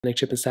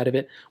chip inside of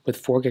it with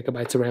 4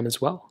 gigabytes of RAM as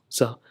well.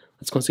 So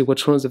let's go and see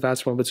which one is the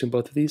fastest one between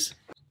both of these.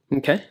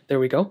 Okay, there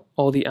we go.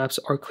 All the apps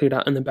are cleared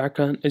out in the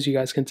background, as you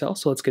guys can tell.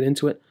 So let's get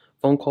into it.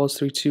 Phone calls,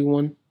 3, 2,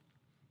 1.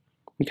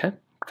 Okay,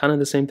 kind of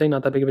the same thing,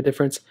 not that big of a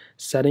difference.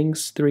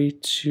 Settings, 3,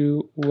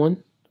 2,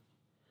 1.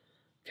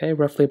 Okay,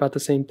 roughly about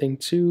the same thing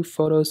too.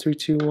 Photos, 3,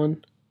 2,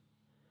 1.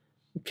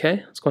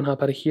 Okay, let's go and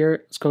hop out of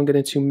here. Let's go and get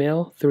into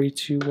mail, 3,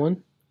 2,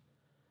 1.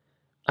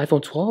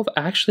 iPhone 12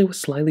 actually was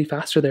slightly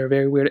faster there,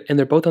 very weird. And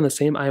they're both on the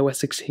same iOS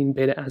 16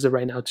 beta as of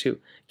right now too.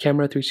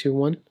 Camera, 3, 2,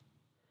 1.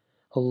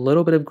 A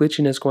little bit of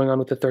glitchiness going on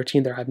with the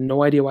 13 there. I have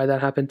no idea why that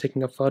happened.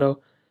 Taking a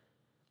photo.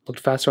 Looked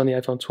faster on the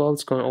iPhone 12.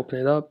 Let's go and open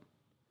it up.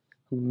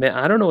 Man,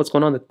 I don't know what's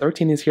going on. The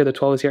 13 is here. The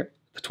 12 is here.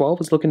 The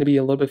 12 is looking to be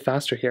a little bit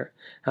faster here.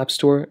 App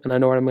Store, and I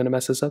know I'm going to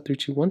mess this up. 3,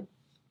 2, 1.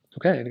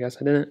 Okay, I guess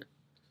I didn't.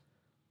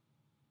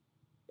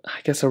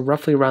 I guess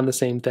roughly around the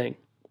same thing.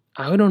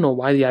 I don't know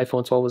why the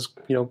iPhone 12 was,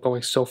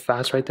 going so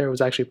fast right there. It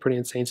was actually pretty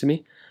insane to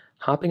me.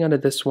 Hopping out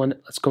of this one,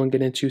 let's go and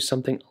get into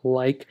something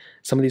like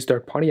some of these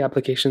third-party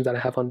applications that I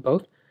have on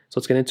both. So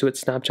let's get into it.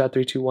 Snapchat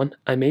 3, 2, 1.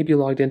 I may be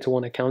logged into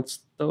one account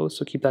though,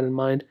 so keep that in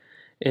mind.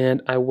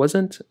 And I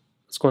wasn't.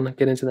 Let's go and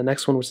get into the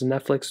next one, which is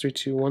Netflix 3,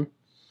 2, 1.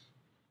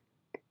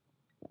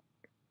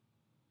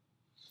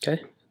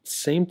 Okay,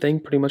 same thing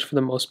pretty much for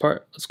the most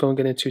part. Let's go and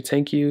get into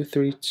Thank You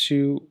 3,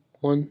 2,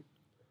 1.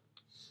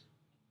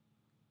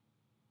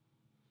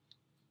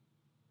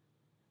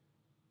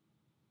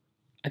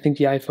 I think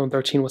the iPhone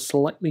 13 was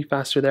slightly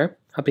faster there.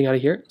 Hopping out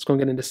of here, let's go and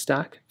get into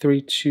Stack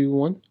 3, 2,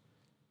 1.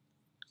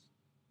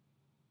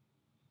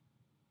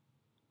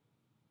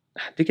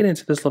 I did get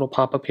into this little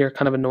pop-up here,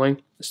 kind of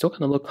annoying. It still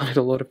kind of looked like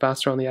it loaded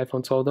faster on the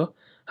iPhone 12 though.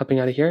 Hopping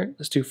out of here,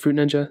 let's do Fruit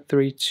Ninja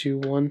 3, 2,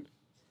 1.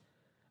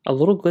 A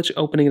little glitch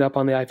opening it up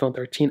on the iPhone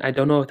 13. I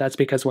don't know if that's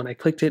because when I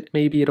clicked it,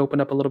 maybe it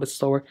opened up a little bit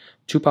slower.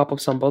 2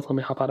 pop-ups on both. Let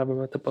me hop out of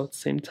them at both the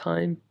same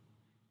time.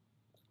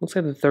 Looks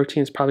like the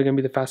 13 is probably going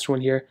to be the faster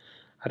one here.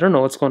 I don't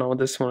know what's going on with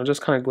this one. It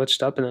just kind of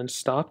glitched up and then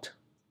stopped.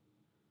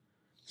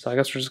 So I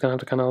guess we're just going to have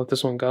to kind of let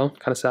this one go.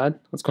 Kind of sad.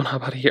 Let's go and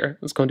hop out of here.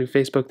 Let's go and do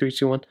Facebook 3,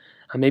 2, 1.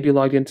 I may be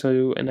logged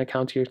into an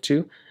account here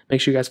too.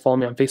 Make sure you guys follow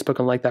me on Facebook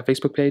and like that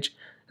Facebook page.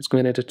 Let's go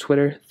into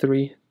Twitter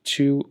 3,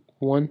 2,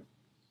 1.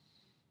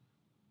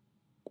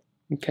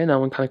 Okay, now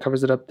one kind of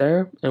covers it up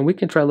there. And we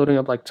can try loading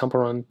up like Temple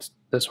Run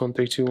this one,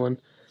 3, 2,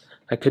 1.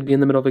 I could be in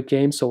the middle of a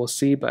game, so we'll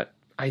see. But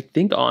I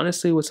think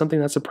honestly was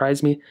something that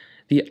surprised me.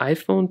 The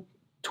iPhone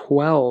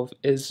 12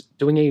 is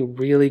doing a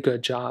really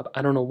good job.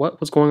 I don't know what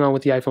was going on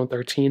with the iPhone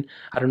 13.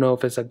 I don't know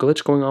if it's a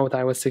glitch going on with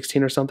iOS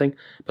 16 or something,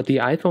 but the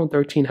iPhone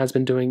 13 has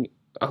been doing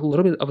a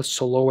little bit of a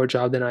slower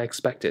job than I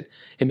expected.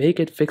 It may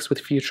get fixed with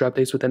future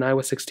updates within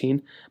iOS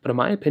 16, but in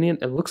my opinion,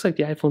 it looks like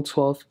the iPhone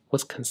 12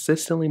 was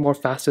consistently more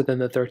faster than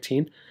the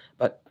 13,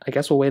 but I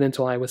guess we'll wait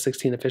until iOS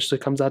 16 officially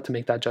comes out to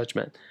make that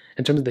judgment.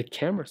 In terms of the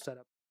camera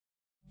setup,